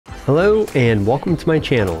Hello and welcome to my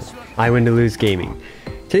channel, I Win to Lose Gaming.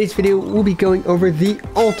 Today's video we'll be going over the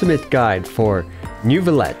ultimate guide for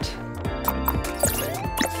Neuvillette.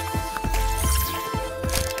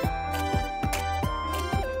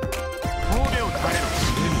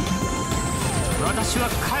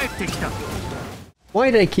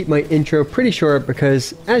 Why did I keep my intro pretty short?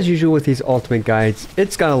 Because as usual with these ultimate guides,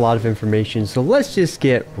 it's got a lot of information, so let's just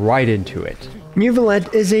get right into it.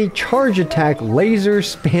 Neuvillette is a charge attack laser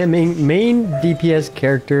spamming main DPS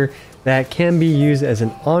character that can be used as an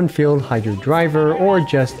on-field Hydro driver or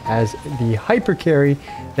just as the hyper carry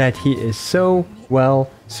that he is so well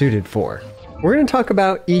suited for. We're going to talk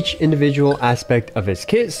about each individual aspect of his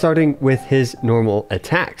kit, starting with his normal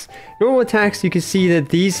attacks. Normal attacks, you can see that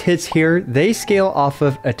these hits here, they scale off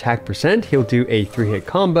of attack percent. He'll do a 3-hit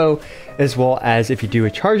combo, as well as if you do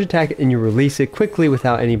a charge attack and you release it quickly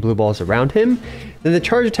without any blue balls around him, then the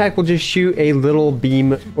charge attack will just shoot a little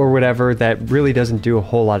beam or whatever that really doesn't do a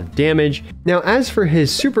whole lot of damage. Now, as for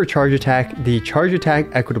his super charge attack, the charge attack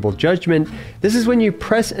Equitable Judgment, this is when you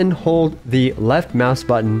press and hold the left mouse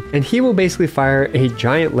button and he will basically fire a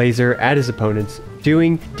giant laser at his opponents,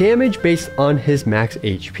 doing damage based on his max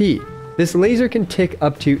HP. This laser can tick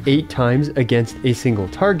up to 8 times against a single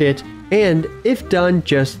target, and if done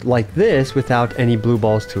just like this without any blue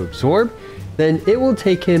balls to absorb, then it will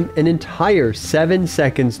take him an entire 7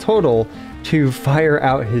 seconds total to fire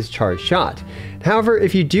out his charge shot. However,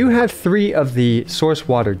 if you do have 3 of the source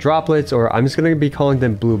water droplets, or I'm just going to be calling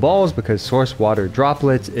them blue balls because source water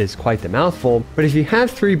droplets is quite the mouthful, but if you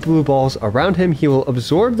have 3 blue balls around him, he will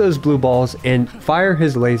absorb those blue balls and fire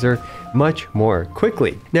his laser much more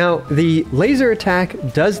quickly. Now, the laser attack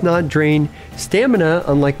does not drain stamina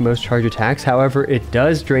unlike most charge attacks. However, it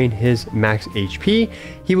does drain his max HP.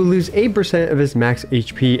 He will lose 8% of his max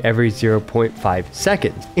HP every 0.5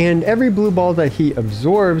 seconds. And every blue ball that he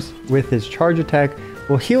absorbs with his charge attack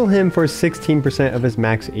will heal him for 16% of his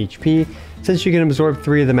max HP. Since you can absorb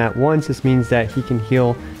 3 of them at once, this means that he can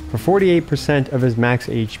heal for 48% of his max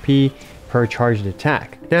HP per charged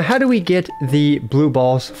attack. Now, how do we get the blue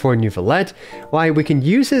balls for Neuvillette? Why, we can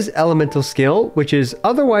use his elemental skill, which is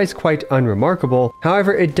otherwise quite unremarkable.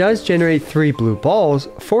 However, it does generate 3 blue balls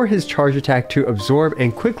for his charge attack to absorb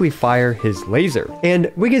and quickly fire his laser. And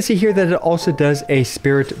we can see here that it also does a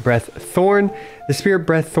Spirit Breath Thorn. The Spirit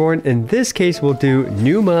Breath Thorn in this case will do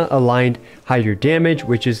Pneuma aligned Hydro damage,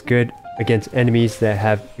 which is good against enemies that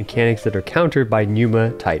have mechanics that are countered by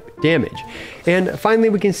Pneuma type damage. And finally,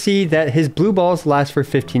 we can see that his blue balls last for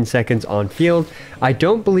 15 seconds on field. I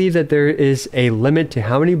don't believe that there is a limit to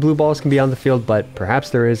how many blue balls can be on the field, but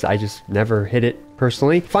perhaps there is. I just never hit it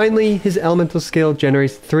personally. Finally, his elemental skill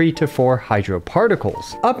generates 3 to 4 hydro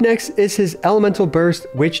particles. Up next is his elemental burst,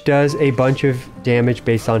 which does a bunch of damage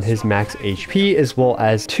based on his max HP, as well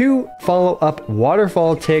as 2 follow-up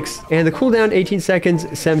waterfall ticks, and the cooldown 18 seconds,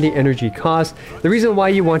 70 energy cost. The reason why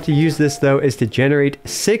you want to use this though is to generate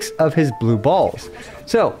 6 of his blue balls.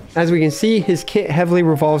 So, as we can see, his kit heavily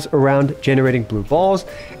revolves around generating blue balls,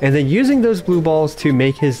 and then using those blue balls to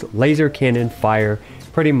make his laser cannon fire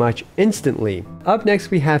pretty much instantly. Up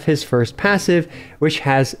next, we have his first passive, which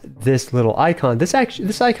has this little icon. This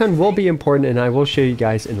icon will be important, and I will show you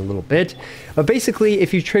guys in a little bit. But basically,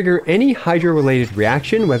 if you trigger any hydro-related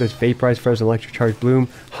reaction, whether it's Vaporize, Frozen, Electric Charge, Bloom,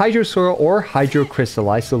 Hydro Swirl, or Hydro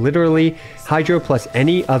Crystallize, so literally hydro plus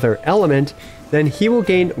any other element, then he will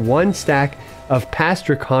gain 1 stack of past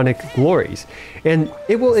draconic glories, and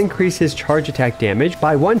it will increase his charge attack damage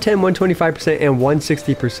by 110, 125%, and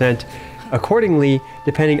 160% accordingly,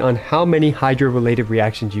 depending on how many hydro-related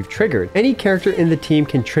reactions you've triggered. Any character in the team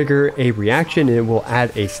can trigger a reaction and it will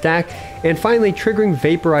add a stack. And finally, triggering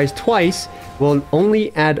Vaporize twice will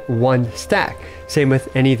only add 1 stack. Same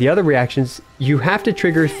with any of the other reactions. You have to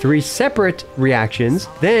trigger 3 separate reactions,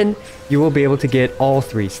 then you will be able to get all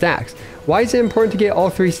 3 stacks. Why is it important to get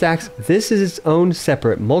all 3 stacks? This is its own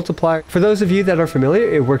separate multiplier. For those of you that are familiar,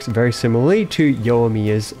 it works very similarly to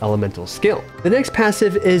Yoimiya's elemental skill. The next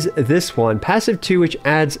passive is this one, passive 2, which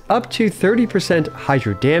adds up to 30%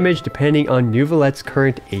 hydro damage depending on Neuvillette's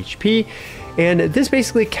current HP. And this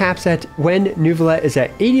basically caps at when Neuvillette is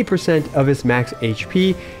at 80% of his max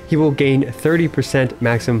HP, he will gain 30%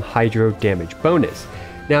 maximum hydro damage bonus.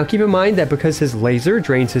 Now keep in mind that because his laser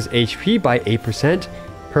drains his HP by 8%,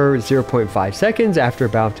 per 0.5 seconds, after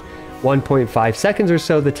about 1.5 seconds or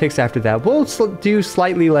so, the ticks after that will do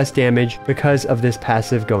slightly less damage because of this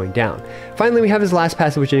passive going down. Finally, we have his last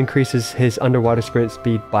passive, which increases his underwater sprint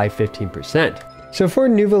speed by 15%. So for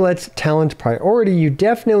Neuvillette's talent priority, you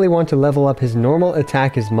definitely want to level up his normal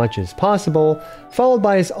attack as much as possible, followed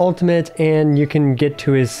by his ultimate, and you can get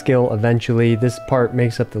to his skill eventually. This part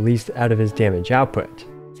makes up the least out of his damage output.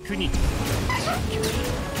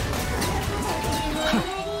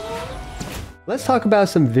 Let's talk about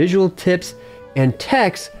some visual tips and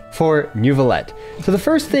text for Neuvillette. So the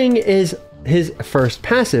first thing is his first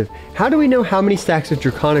passive. How do we know how many stacks of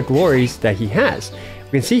Draconic Glories that he has?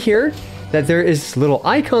 We can see here that there is this little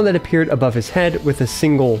icon that appeared above his head with a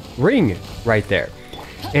single ring right there.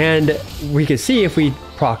 And we can see if we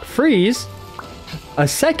proc freeze, a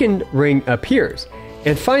second ring appears.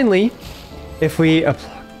 And finally, if we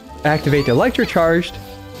activate Electrocharged,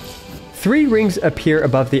 3 rings appear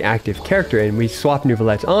above the active character, and we swap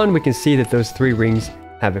Neuvillette on, we can see that those 3 rings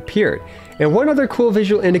have appeared. And one other cool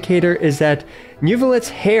visual indicator is that Neuvillette's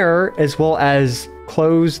hair, as well as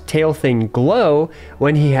clothes, tail thing, glow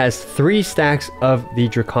when he has 3 stacks of the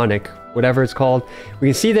Draconic, whatever it's called. We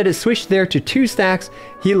can see that it switched there to 2 stacks.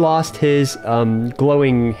 He lost his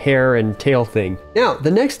glowing hair and tail thing. Now,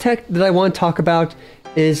 the next tech that I want to talk about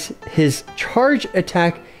is his charge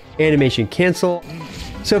attack animation cancel.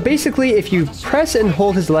 So basically, if you press and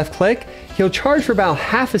hold his left click, he'll charge for about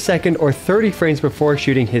half a second or 30 frames before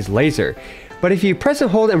shooting his laser. But if you press and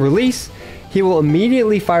hold and release, he will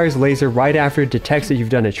immediately fire his laser right after it detects that you've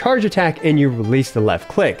done a charge attack and you release the left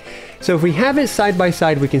click. So if we have it side by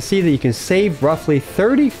side, we can see that you can save roughly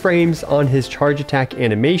 30 frames on his charge attack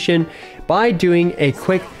animation by doing a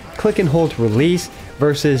quick click and hold release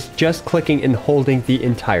versus just clicking and holding the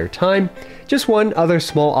entire time. Just one other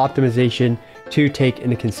small optimization to take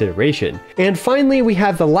into consideration. And finally, we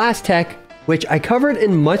have the last tech, which I covered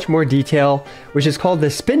in much more detail, which is called the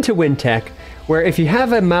spin to win tech, where if you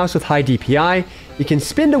have a mouse with high DPI, you can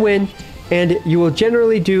spin to win, and you will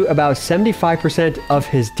generally do about 75% of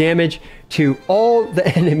his damage to all the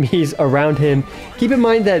enemies around him. Keep in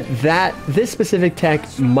mind that this specific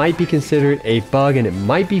tech might be considered a bug and it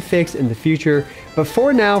might be fixed in the future, but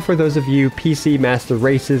for now, for those of you PC master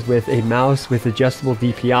races with a mouse with adjustable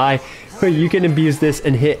DPI, you can abuse this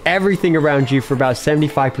and hit everything around you for about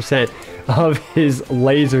 75% of his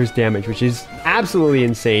laser's damage, which is absolutely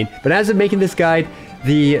insane. But as of making this guide,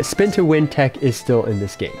 the spin to win tech is still in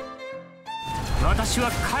this game.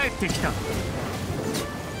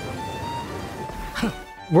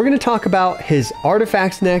 We're going to talk about his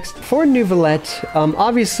artifacts next. For Neuvillette,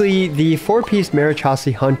 obviously the 4-piece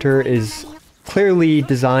Marichachi Hunter is clearly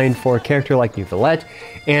designed for a character like Neuvillette,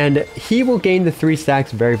 and he will gain the 3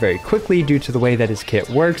 stacks very, very quickly due to the way that his kit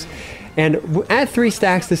works. And at 3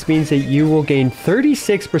 stacks, this means that you will gain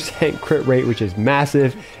 36% crit rate, which is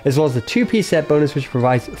massive, as well as the 2-piece set bonus, which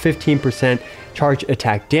provides 15% charge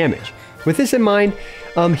attack damage. With this in mind,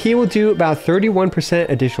 he will do about 31%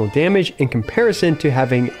 additional damage in comparison to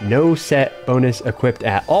having no set bonus equipped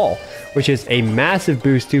at all, which is a massive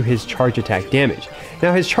boost to his charge attack damage.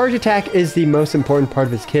 Now, his charge attack is the most important part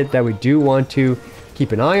of his kit that we do want to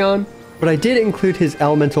keep an eye on, but I did include his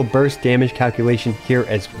elemental burst damage calculation here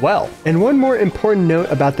as well. And one more important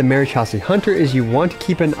note about the Marichachi Hunter is you want to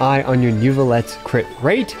keep an eye on your Neuvillette's crit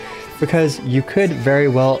rate, because you could very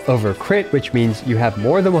well over crit, which means you have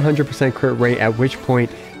more than 100% crit rate, at which point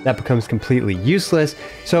that becomes completely useless.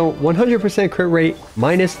 So 100% crit rate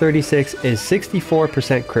minus 36 is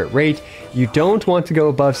 64% crit rate. You don't want to go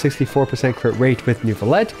above 64% crit rate with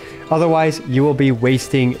Neuvillette, otherwise you will be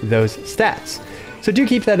wasting those stats. So do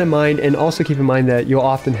keep that in mind, and also keep in mind that you'll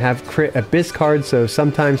often have crit abyss cards, so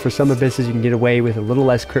sometimes for some abysses you can get away with a little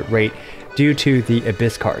less crit rate due to the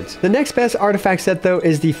abyss cards. The next best artifact set though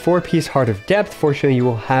is the 4-piece Heart of Depth. Fortunately, you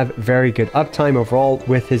will have very good uptime overall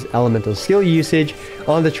with his elemental skill usage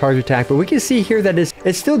on the charge attack, but we can see here that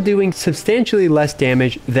it's still doing substantially less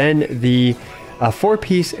damage than the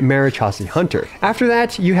 4-piece Marichachi Hunter. After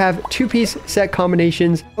that, you have 2-piece set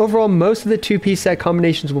combinations. Overall, most of the 2-piece set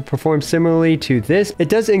combinations will perform similarly to this. It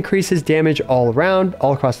does increase his damage all around,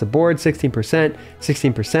 all across the board,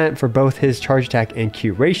 16% for both his charge attack and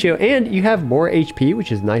Q ratio, and you have more HP,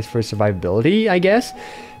 which is nice for survivability, I guess.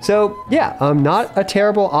 So yeah, not a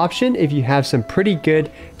terrible option if you have some pretty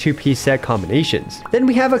good 2-piece set combinations. Then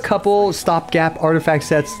we have a couple stopgap artifact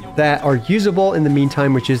sets that are usable in the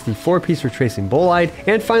meantime, which is the 4-piece Retracing Bolide,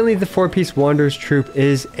 and finally the 4-piece Wanderer's Troop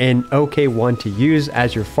is an okay one to use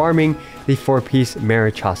as you're farming the 4-piece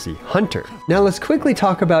Marichachi Hunter. Now let's quickly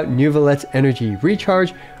talk about Neuvillette's energy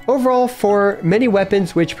recharge. Overall, for many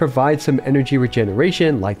weapons which provide some energy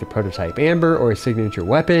regeneration, like the Prototype Amber or a signature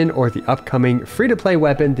weapon, or the upcoming free-to-play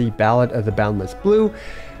weapon, the Ballad of the Boundless Blue,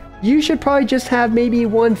 you should probably just have maybe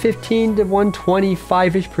 115 to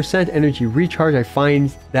 125-ish% energy recharge. I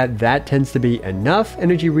find that that tends to be enough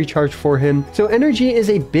energy recharge for him. So energy is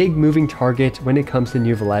a big moving target when it comes to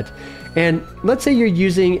Neuvillette. And let's say you're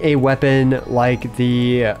using a weapon like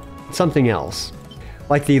the something else,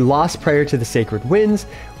 like the Lost Prayer to the Sacred Winds.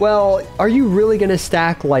 Well, are you really going to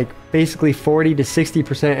stack like basically 40 to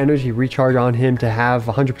 60% energy recharge on him to have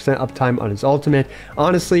 100% uptime on his ultimate?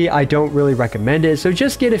 Honestly, I don't really recommend it. So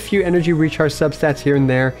just get a few energy recharge substats here and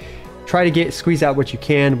there. Try to squeeze out what you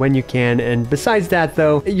can when you can, and besides that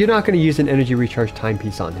though, you're not going to use an energy recharge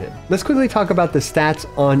timepiece on him. Let's quickly talk about the stats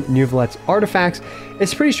on Neuvillette's artifacts.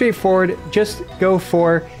 It's pretty straightforward. Just go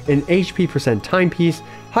for an HP percent timepiece,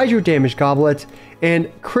 hydro damage goblet,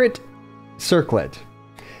 and crit circlet.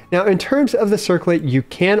 Now in terms of the circlet, you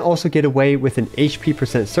can also get away with an HP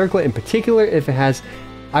percent circlet, in particular if it has,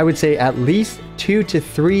 I would say, at least 2 to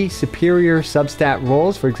 3 superior substat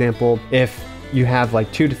rolls. For example, if you have like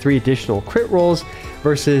 2 to 3 additional crit rolls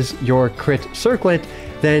versus your crit circlet,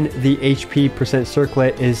 then the HP percent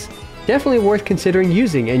circlet is definitely worth considering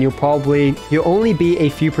using, and you'll only be a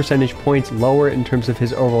few percentage points lower in terms of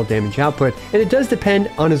his overall damage output. And it does depend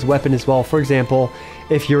on his weapon as well. For example,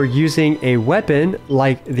 if you're using a weapon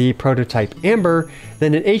like the prototype Amber,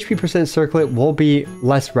 then an HP percent circlet will be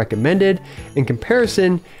less recommended in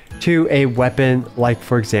comparison to a weapon like,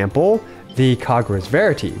 for example, the Kagura's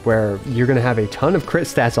Verity, where you're going to have a ton of crit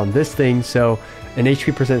stats on this thing, so an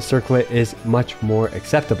HP percent circlet is much more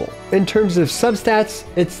acceptable. In terms of substats,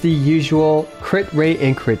 it's the usual. Crit rate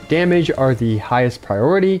and crit damage are the highest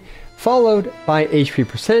priority, followed by HP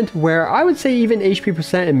percent, where I would say even HP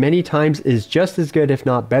percent and many times is just as good, if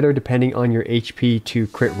not better, depending on your HP to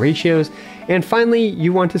crit ratios. And finally,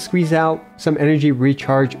 you want to squeeze out some energy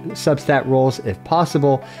recharge substat rolls if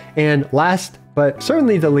possible. And last but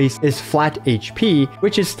certainly the least is flat HP,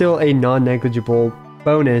 which is still a non-negligible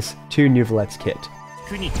bonus to Neuvillette's kit.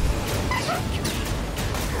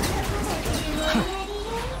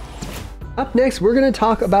 Up next, we're going to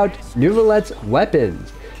talk about Neuvillette's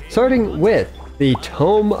weapons, starting with the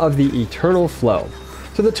Tome of the Eternal Flow.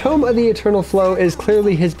 So the Tome of the Eternal Flow is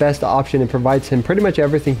clearly his best option and provides him pretty much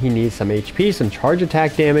everything he needs: some HP, some charge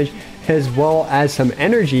attack damage, as well as some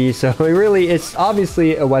energy. So really, it's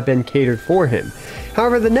obviously a weapon catered for him.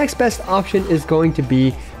 However, the next best option is going to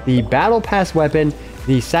be the Battle Pass weapon,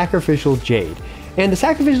 the Sacrificial Jade. And the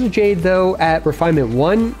Sacrificial Jade, though, at Refinement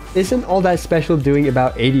 1 isn't all that special, doing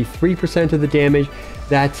about 83% of the damage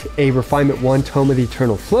that a Refinement 1 Tome of the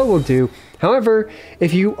Eternal Flow will do. However,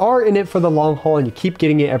 if you are in it for the long haul and you keep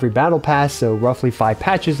getting it every battle pass, so roughly 5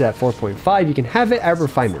 patches at 4.5, you can have it at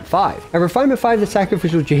Refinement 5. At Refinement 5, the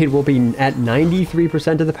Sacrificial Jade will be at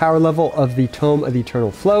 93% of the power level of the Tome of the Eternal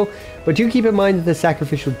Flow, but do keep in mind that the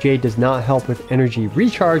Sacrificial Jade does not help with energy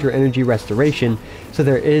recharge or energy restoration, so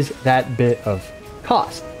there is that bit of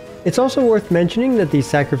cost. It's also worth mentioning that the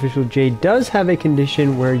Sacrificial Jade does have a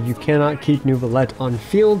condition where you cannot keep Neuvillette on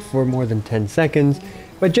field for more than 10 seconds,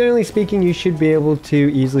 but generally speaking, you should be able to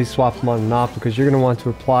easily swap them on and off, because you're going to want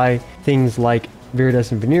to apply things like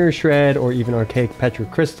Viridescent Veneer Shred or even Archaic Petra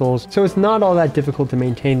Crystals, so it's not all that difficult to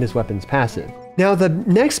maintain this weapon's passive. Now, the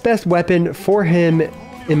next best weapon for him,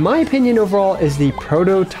 in my opinion overall, is the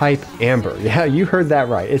Prototype Amber. Yeah, you heard that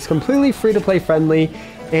right. It's completely free-to-play friendly,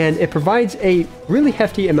 and it provides a really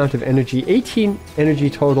hefty amount of energy, 18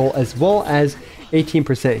 energy total, as well as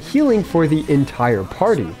 18% healing for the entire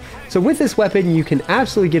party. So with this weapon, you can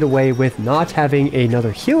absolutely get away with not having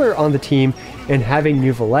another healer on the team and having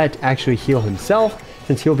Neuvillette actually heal himself,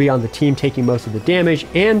 since he'll be on the team taking most of the damage,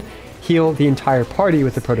 and heal the entire party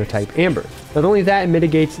with the Prototype Amber. Not only that, it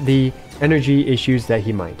mitigates the energy issues that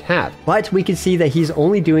he might have, but we can see that he's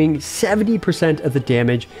only doing 70% of the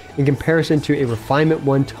damage in comparison to a Refinement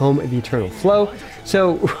 1 Tome of the Eternal Flow.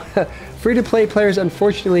 So free-to-play players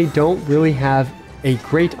unfortunately don't really have a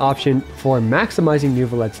great option for maximizing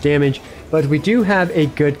Neuvillette's damage, but we do have a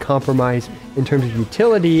good compromise in terms of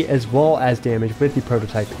utility as well as damage with the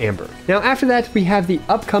Prototype Amber. Now after that, we have the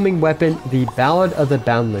upcoming weapon, the Ballad of the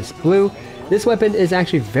Boundless Blue. This weapon is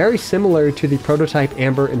actually very similar to the Prototype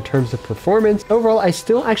Amber in terms of performance. Overall, I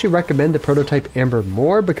still actually recommend the Prototype Amber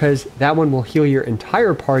more, because that one will heal your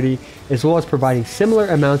entire party, as well as providing similar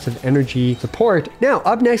amounts of energy support. Now,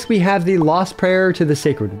 up next, we have the Lost Prayer to the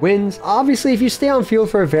Sacred Winds. Obviously, if you stay on field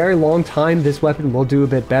for a very long time, this weapon will do a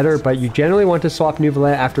bit better, but you generally want to swap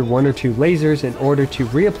Neuvillette after 1 or 2 lasers in order to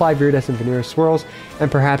reapply Viridescent Veneer Swirls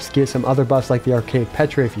and perhaps get some other buffs like the Archaic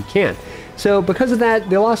Petra if you can. So because of that,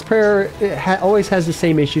 the Lost Prayer always has the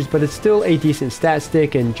same issues, but it's still a decent stat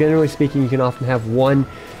stick, and generally speaking, you can often have 1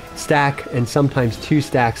 stack and sometimes 2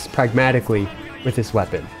 stacks pragmatically with this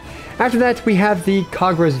weapon. After that, we have the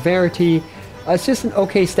Kagra's Verity. It's just an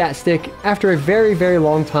okay stat stick. After a very, very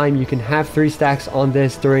long time, you can have 3 stacks on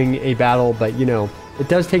this during a battle, but you know, it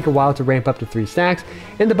does take a while to ramp up to 3 stacks,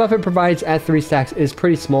 and the buff it provides at 3 stacks is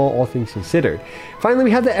pretty small, all things considered. Finally,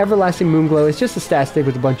 we have the Everlasting Moonglow. It's just a stat stick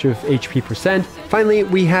with a bunch of HP percent. Finally,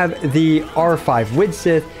 we have the R5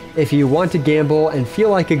 Widsith. If you want to gamble and feel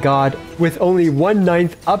like a god with only 1/9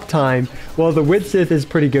 uptime, well, the Widsith is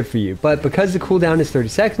pretty good for you. But because the cooldown is 30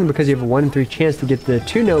 seconds, because you have a 1 in 3 chance to get the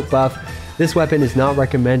 2-note buff, this weapon is not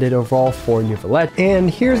recommended overall for Neuvillette. And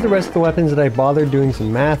here's the rest of the weapons that I bothered doing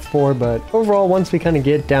some math for, but overall, once we kind of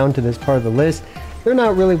get down to this part of the list, they're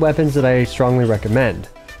not really weapons that I strongly recommend.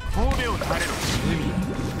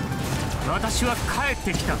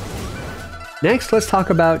 Next, let's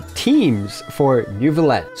talk about teams for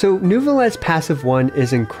Neuvillette. So Neuvillette's passive 1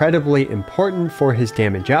 is incredibly important for his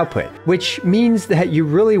damage output, which means that you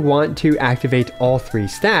really want to activate all 3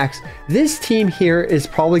 stacks. This team here is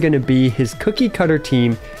probably going to be his cookie cutter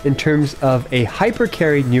team in terms of a hyper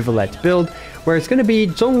carry Neuvillette build, where it's going to be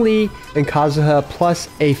Zhongli and Kazuha plus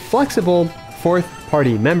a flexible 4th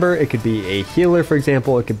party member. It could be a healer, for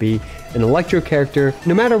example. It could be an electro character.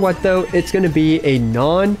 No matter what though, it's going to be a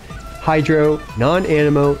non-Hydro,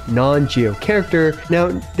 non-Animo, non-Geo character. Now,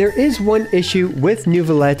 there is one issue with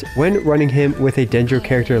Neuvillette when running him with a Dendro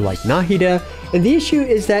character like Nahida, and the issue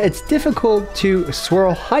is that it's difficult to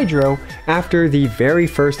swirl Hydro after the very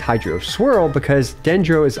first Hydro swirl because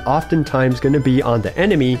Dendro is oftentimes going to be on the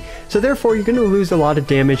enemy, so therefore you're going to lose a lot of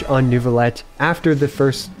damage on Neuvillette after the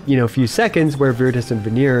first, few seconds where Viridescent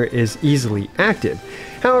Veneer is easily active.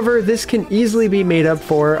 However, this can easily be made up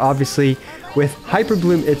for, obviously, with Hyper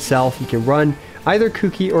Bloom itself. You can run either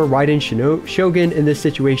Kuki or Raiden Shogun in this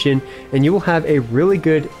situation, and you will have a really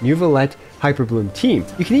good Neuvillette Hyper Bloom team.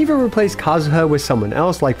 You can even replace Kazuha with someone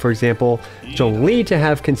else, like for example, Zhongli, to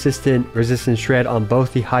have consistent resistance shred on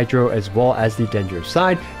both the Hydro as well as the Dendro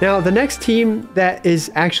side. Now, the next team that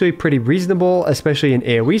is actually pretty reasonable, especially in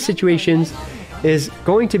AoE situations, is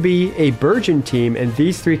going to be a Burgeon team, and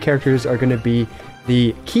these 3 characters are going to be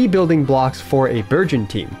the key building blocks for a Burgeon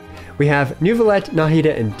team. We have Neuvillette,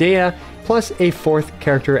 Nahida, and Dea, plus a 4th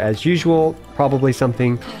character as usual, probably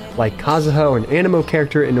something like Kazuha or an Animo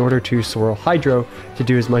character in order to swirl Hydro to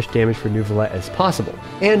do as much damage for Neuvillette as possible.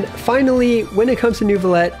 And finally, when it comes to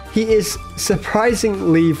Neuvillette, he is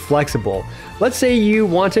surprisingly flexible. Let's say you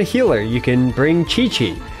want a healer, you can bring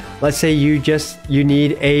Chi-Chi. Let's say you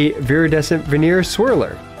need a Viridescent Veneer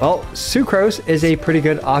swirler. Well, Sucrose is a pretty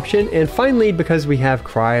good option. And finally, because we have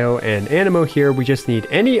Cryo and Animo here, we just need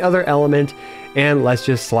any other element, and let's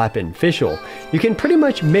just slap in Fischl. You can pretty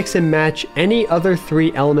much mix and match any other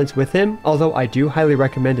 3 elements with him, although I do highly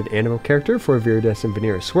recommend an Animo character for a Viridescent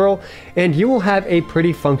Veneer swirl, and you will have a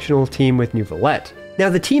pretty functional team with Neuvillette. Now,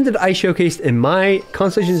 the team that I showcased in my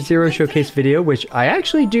Constellations Zero showcase video, which I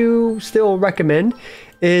actually do still recommend,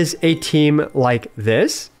 is a team like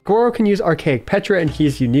this. Goro can use Archaic Petra, and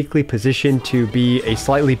he's uniquely positioned to be a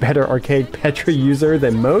slightly better Archaic Petra user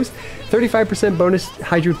than most. 35% bonus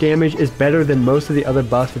Hydro damage is better than most of the other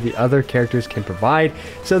buffs that the other characters can provide.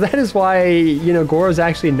 So that is why, Goro's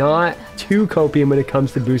actually not too copium when it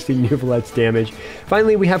comes to boosting Neuvillette's damage.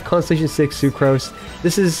 Finally, we have Constellation 6 Sucrose.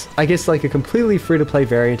 This is, I guess, like a completely free-to-play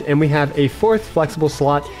variant, and we have a 4th flexible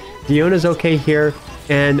slot. Diona's okay here,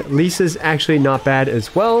 and Lisa's actually not bad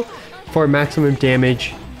as well for maximum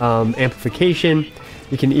damage amplification.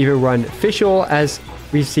 You can even run Fischl, as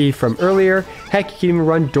we see from earlier. Heck, you can even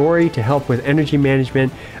run Dory to help with energy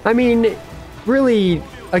management. I mean, really,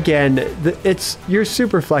 again, you're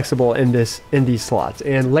super flexible in these slots.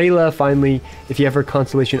 And Layla, finally, if you have her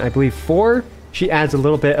Constellation, I believe 4, she adds a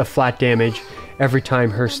little bit of flat damage every time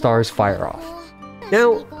her stars fire off.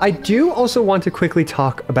 Now, I do also want to quickly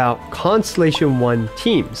talk about Constellation 1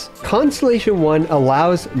 teams. Constellation 1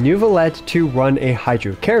 allows Neuvillette to run a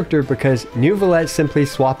Hydro character because Neuvillette simply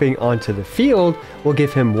swapping onto the field will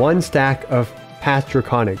give him 1 stack of past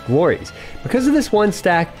Draconic Glories. Because of this 1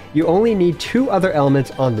 stack, you only need 2 other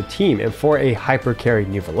elements on the team, and for a hyper carry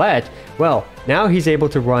Neuvillette, well, now he's able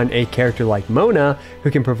to run a character like Mona, who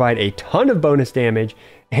can provide a ton of bonus damage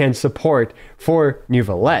and support for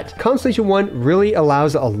Neuvillette. Constellation 1 really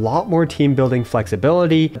allows a lot more team building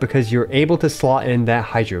flexibility because you're able to slot in that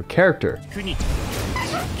Hydro character.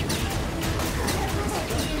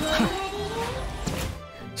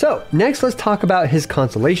 So next, let's talk about his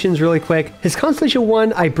constellations really quick. His Constellation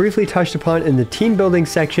 1 I briefly touched upon in the team building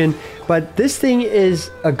section, but this thing is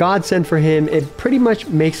a godsend for him. It pretty much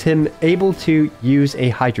makes him able to use a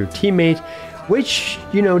Hydro teammate, which,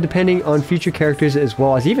 depending on future characters as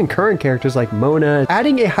well as even current characters like Mona,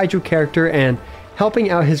 adding a Hydro character and helping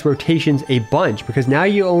out his rotations a bunch, because now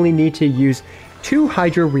you only need to use 2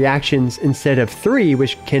 hydro reactions instead of 3,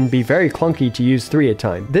 which can be very clunky to use 3 at a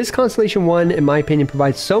time. This Constellation 1, in my opinion,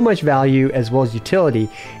 provides so much value as well as utility,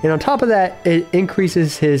 and on top of that, it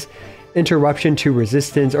increases his interruption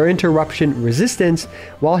resistance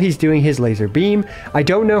while he's doing his laser beam. I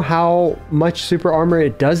don't know how much super armor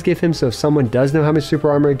it does give him, so if someone does know how much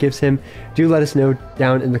super armor it gives him, do let us know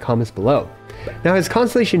down in the comments below. Now his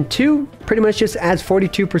Constellation 2 pretty much just adds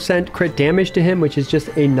 42% crit damage to him, which is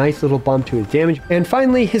just a nice little bump to his damage. And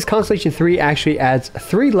finally, his Constellation 3 actually adds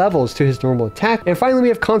 3 levels to his normal attack. And finally, we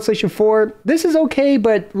have Constellation 4. This is okay,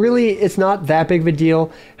 but really it's not that big of a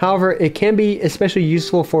deal. However, it can be especially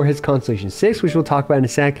useful for his Constellation 6, which we'll talk about in a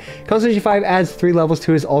sec. Constellation 5 adds 3 levels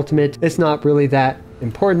to his ultimate. It's not really that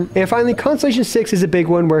important. And finally, Constellation 6 is a big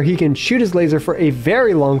one where he can shoot his laser for a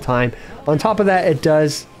very long time. On top of that, it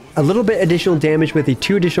does a little bit additional damage with the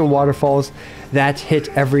 2 additional waterfalls that hit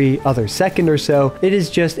every other second or so. It is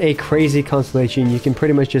just a crazy constellation. You can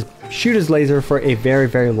pretty much just shoot his laser for a very,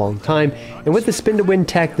 very long time. And with the spin to win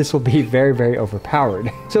tech, this will be very, very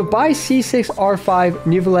overpowered. So by C6R5,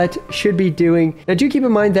 Neuvillette should be doing... Now do keep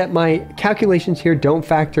in mind that my calculations here don't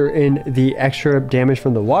factor in the extra damage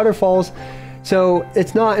from the waterfalls. So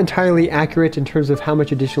it's not entirely accurate in terms of how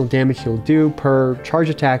much additional damage he'll do per charge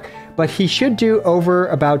attack, but he should do over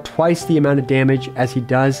about twice the amount of damage as he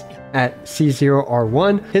does at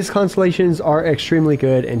C0R1. His constellations are extremely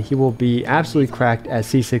good, and he will be absolutely cracked at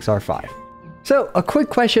C6R5. So a quick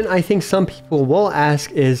question I think some people will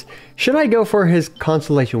ask is, should I go for his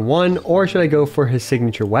Constellation 1 or should I go for his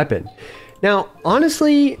signature weapon? Now,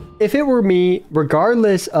 honestly, if it were me,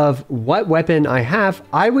 regardless of what weapon I have,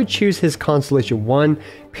 I would choose his Constellation 1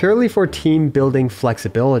 purely for team building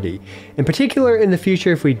flexibility. In particular, in the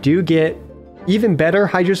future, if we do get even better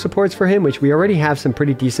Hydra supports for him, which we already have some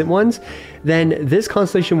pretty decent ones, then this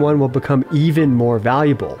Constellation 1 will become even more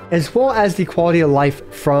valuable, as well as the quality of life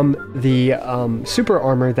from the super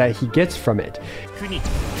armor that he gets from it.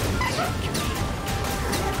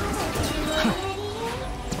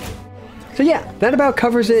 So yeah, that about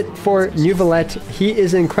covers it for Neuvillette. He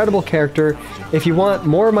is an incredible character. If you want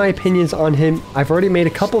more of my opinions on him, I've already made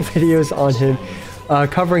a couple videos on him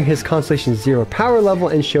covering his Constellation 0 power level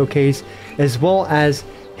and showcase, as well as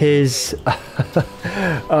his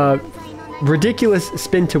ridiculous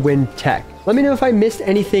spin to win tech. Let me know if I missed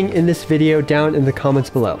anything in this video down in the comments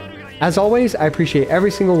below. As always, I appreciate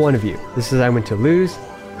every single one of you. This is I Went to Lose,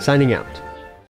 signing out.